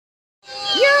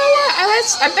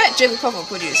I bet Jigglypuff will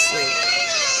put you to sleep.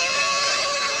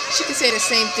 She could say the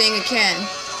same thing again.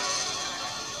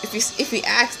 If we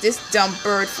ask this dumb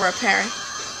bird for a parrot.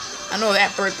 I know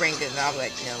that bird brings it, and I'm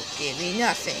like, no, give me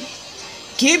nothing.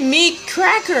 Give me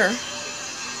cracker.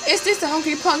 Is this the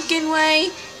Hungry Pumpkin way?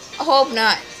 I hope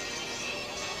not.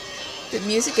 The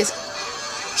music is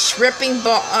shripping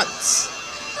butts.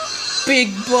 Big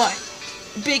butt.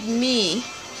 Big me.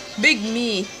 Big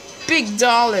me. Big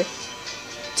dollar.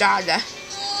 Dollar.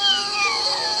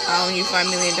 I owe you $5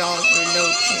 million for no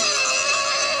chance.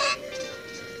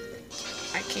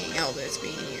 I can't help this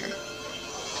being here.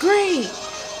 Great!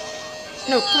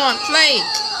 No, come on, play!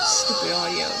 Stupid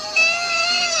audio.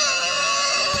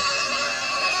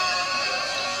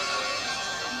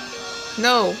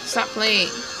 No, stop playing.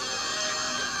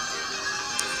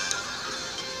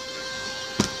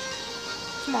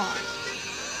 Come on.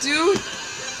 Dude!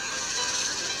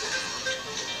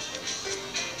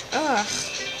 Ugh.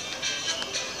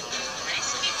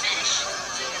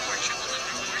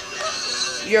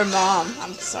 Your mom.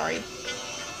 I'm sorry.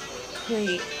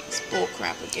 Great. It's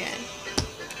bullcrap again.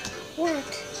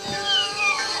 Work.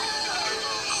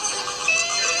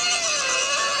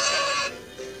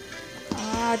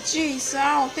 Ah, jeez.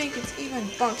 I don't think it's even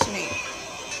functioning.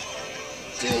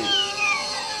 Dude.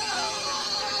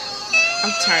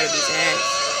 I'm tired of these ads.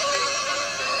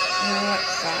 You know what?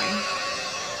 Fine.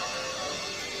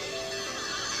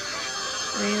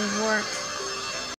 Real work.